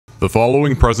The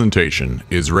following presentation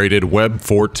is rated Web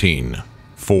 14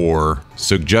 for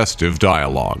suggestive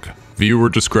dialogue. Viewer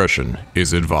discretion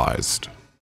is advised.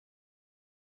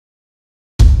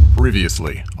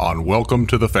 Previously on Welcome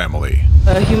to the Family.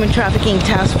 A human trafficking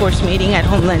task force meeting at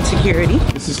Homeland Security.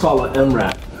 This is called an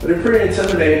MRAP. They're pretty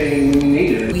intimidating when you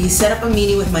need it. We set up a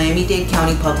meeting with Miami-Dade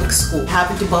County Public School.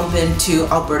 Happened to bump into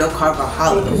Alberto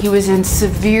Carvajal. He was in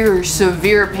severe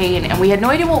pain, and we had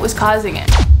no idea what was causing it.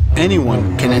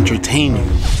 Anyone can entertain you,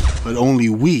 but only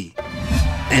we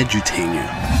edutain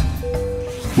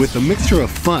you. With a mixture of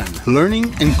fun,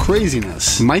 learning, and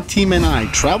craziness, my team and I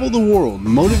travel the world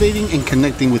motivating and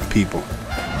connecting with people.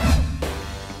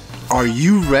 Are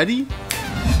you ready?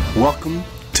 Welcome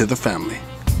to the family.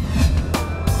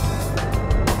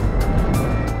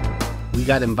 We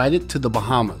got invited to the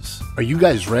Bahamas. Are you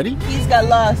guys ready? Keys got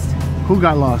lost. Who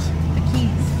got lost? The keys.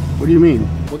 What do you mean?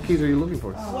 What keys are you looking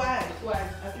for? Swag.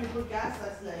 After we put gas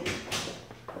last night.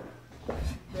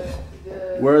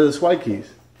 Where are the swag keys?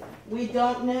 We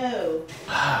don't know.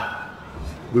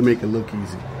 We make it look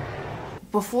easy.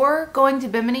 Before going to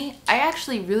Bimini, I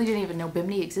actually really didn't even know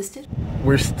Bimini existed.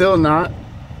 We're still not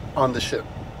on the ship.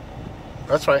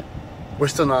 That's right. We're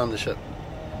still not on the ship.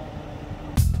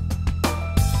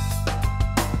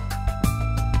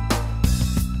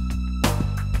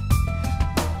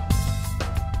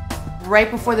 Right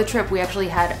before the trip, we actually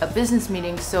had a business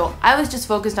meeting, so I was just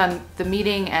focused on the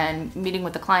meeting and meeting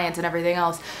with the clients and everything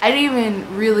else. I didn't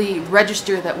even really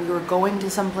register that we were going to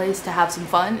some place to have some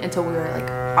fun until we were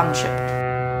like on the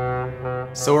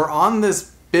ship. So we're on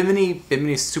this Bimini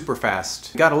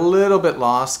Superfast. Got a little bit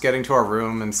lost getting to our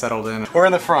room and settled in. We're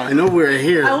in the front. I know we're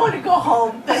here. I want to go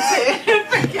home. That's it.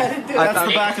 Forget it, dude. That's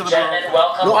the back of the boat.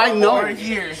 Welcome No, I know. aboard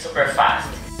Bimini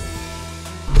Superfast.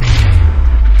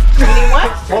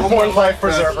 What? 1.5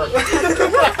 preserver.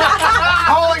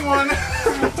 Calling one.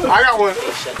 I got one.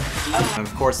 And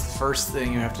of course, the first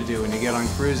thing you have to do when you get on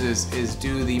cruises is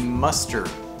do the muster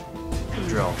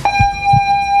drill.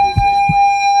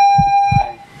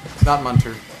 Not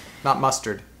munter, not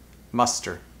mustard,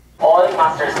 muster. All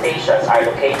muster stations are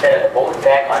located at the boat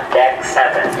deck on deck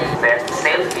 7. Then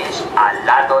sailfish al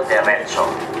lado derecho.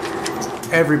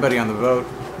 Everybody on the boat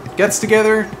gets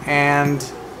together and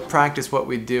practice what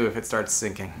we do if it starts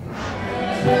sinking.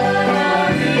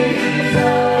 Are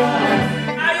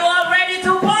you all ready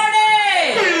to party?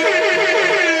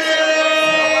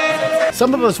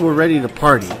 Some of us were ready to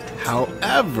party.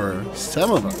 However,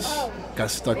 some of us got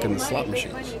stuck in the slot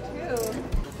machines.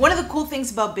 One of the cool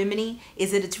things about Bimini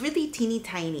is that it's really teeny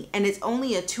tiny, and it's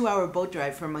only a 2-hour boat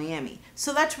drive from Miami.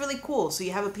 So that's really cool. So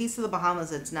you have a piece of the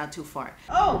Bahamas that's not too far.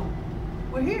 Oh,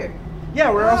 we're here. Yeah,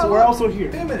 we're also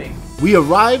here. Bimini. We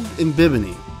arrived in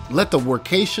Bimini. Let the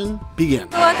workation begin.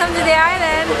 Welcome to the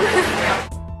island.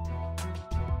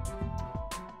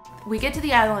 We get to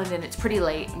the island and it's pretty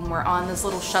late, and we're on this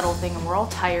little shuttle thing and we're all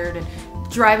tired and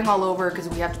driving all over because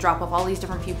we have to drop off all these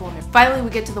different people. And finally we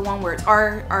get to the one where it's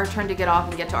our turn to get off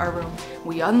and get to our room.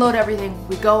 We unload everything,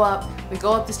 we go up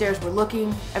the stairs, we're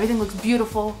looking, everything looks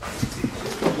beautiful.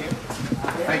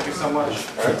 Thank you so much.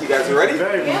 All right, you guys are ready?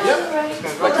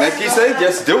 Yep. Like Nike said,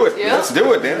 just do it. Yep. Let's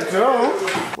do it then. Go.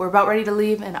 We're about ready to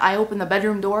leave and I open the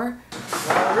bedroom door.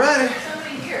 All right.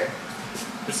 Somebody here.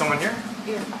 There's someone here?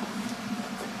 Yeah.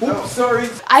 Oops, sorry.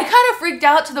 I kind of freaked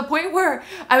out to the point where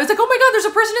I was like, oh my god, there's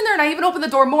a person in there, and I even opened the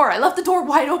door more. I left the door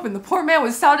wide open. The poor man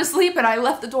was sound asleep and I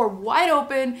left the door wide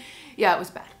open. Yeah, it was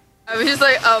bad. I was just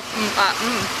like, That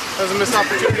was a missed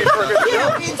opportunity for a good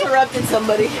show. We interrupted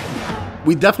somebody.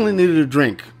 We definitely needed a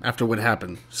drink after what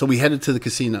happened, so we headed to the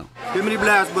casino. Bimini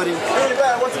Blast, buddy. Bimini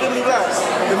Blast, what's Bimini Blast?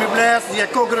 Bimini Blast, you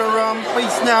got coconut rum, peach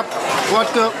snap,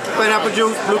 vodka, pineapple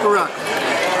juice, blue Carac.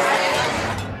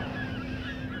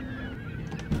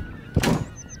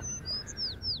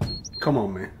 Come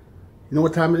on, man. You know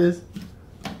what time it is?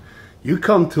 You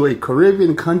come to a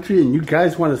Caribbean country and you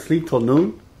guys want to sleep till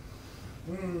noon?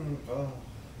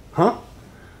 Huh?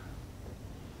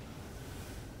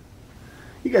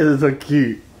 You guys are so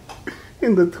cute.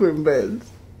 In the twin beds.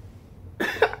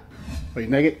 Are you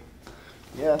naked?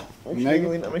 Yeah,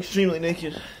 I'm extremely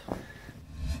naked.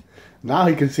 Now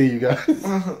he can see you guys.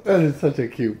 That is such a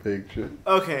cute picture.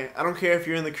 Okay, I don't care if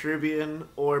you're in the Caribbean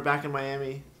or back in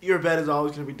Miami. Your bed is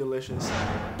always going to be delicious.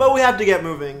 But we have to get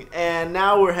moving, and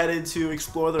now we're headed to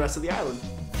explore the rest of the island.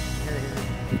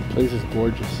 The place is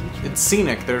gorgeous. It's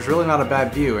scenic. There's really not a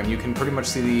bad view, and you can pretty much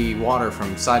see the water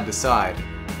from side to side.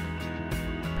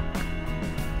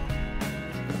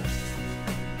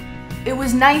 It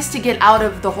was nice to get out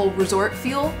of the whole resort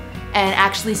feel and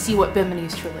actually see what Bimini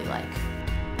is truly like.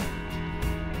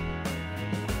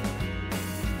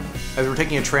 as we're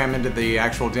taking a tram into the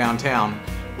actual downtown,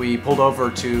 we pulled over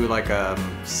to like a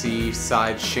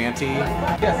seaside shanty.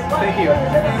 Yes, thank you.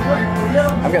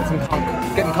 I'm getting some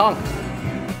conch. Getting conch.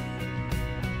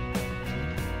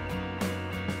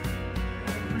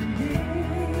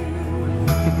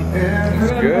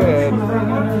 It's good. What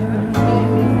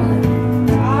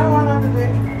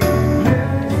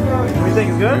do you think?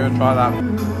 It's good? We're gonna try that.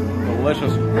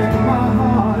 Delicious.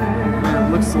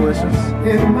 It looks delicious.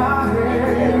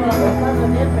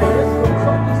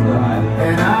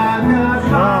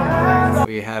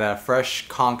 We had a fresh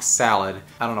conch salad.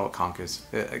 I don't know what conch is.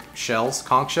 Shells?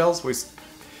 Conch shells?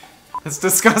 It's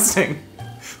disgusting.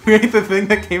 We ate the thing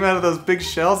that came out of those big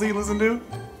shells that you listen to?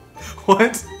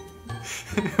 What?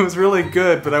 It was really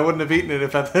good, but I wouldn't have eaten it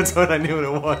if that's what I knew what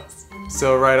it was.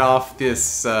 So right off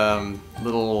this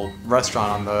little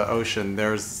restaurant on the ocean,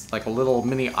 there's like a little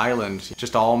mini island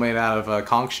just all made out of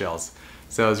conch shells.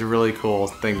 So it was a really cool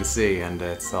thing to see, and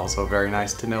it's also very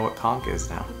nice to know what conch is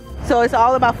now. So it's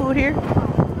all about food here?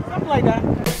 Something like that.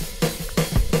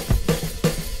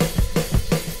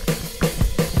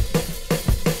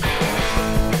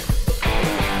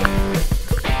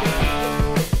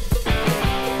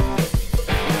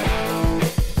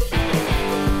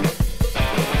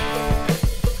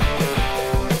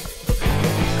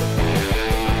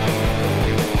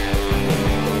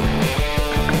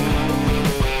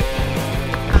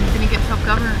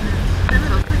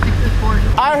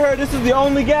 I heard this is the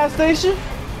only gas station?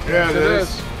 Yeah, it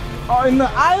is. Oh, in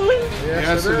the island?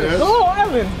 Yes, it is. The whole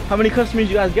island. How many customers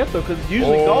you guys get though? Because it's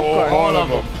usually golf carts. All of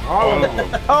them. All of them.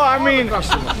 Oh, I mean,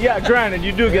 yeah, granted,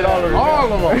 you do get all of them.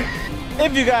 All of them.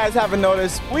 If you guys haven't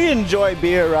noticed, we enjoy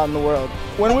beer around the world.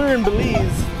 When we were in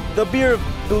Belize, the beer of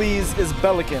Belize is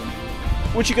Belican,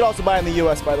 which you could also buy in the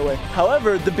US, by the way.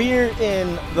 However, the beer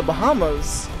in the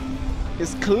Bahamas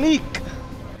is Clique.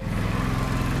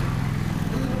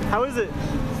 How is it?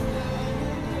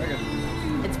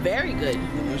 It's very good.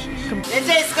 It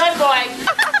tastes good, boy.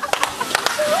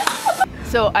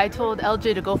 So I told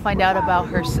LJ to go find out about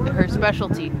her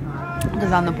specialty.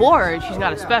 Because on the board, she's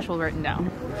got a special written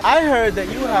down. I heard that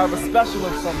you have a special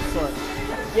of some sort.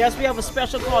 Yes, we have a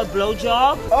special called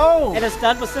Blowjob. Oh! And it's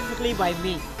done specifically by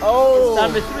me. Oh! It's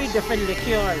done with 3 different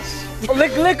liqueurs. Oh,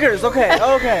 liquors, okay,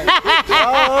 okay.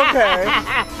 Oh, okay.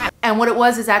 And what it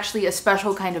was is actually a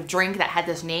special kind of drink that had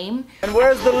this name. And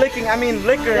where's the licking? I mean,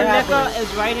 liquor. The liquor is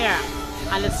right here.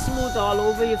 And it's smooth all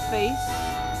over your face.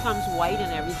 It comes white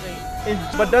and everything.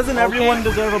 But doesn't everyone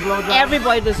deserve a blowjob?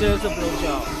 Everybody deserves a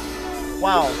blowjob.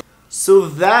 Wow. So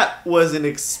that was an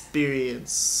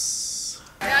experience.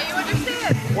 Now you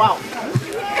understand. Wow.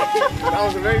 That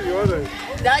was amazing, wasn't it?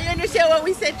 Now you understand what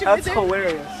we said to That's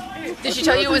hilarious. Did she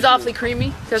tell you it was awfully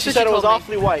creamy? That's she what said it was told me.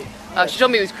 awfully white. Oh, she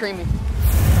told me it was creamy.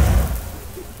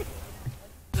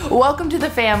 Welcome to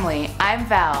the family. I'm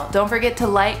Val. Don't forget to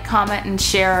like, comment, and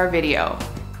share our video.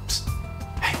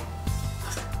 Hey.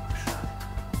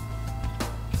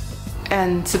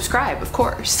 And subscribe, of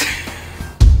course.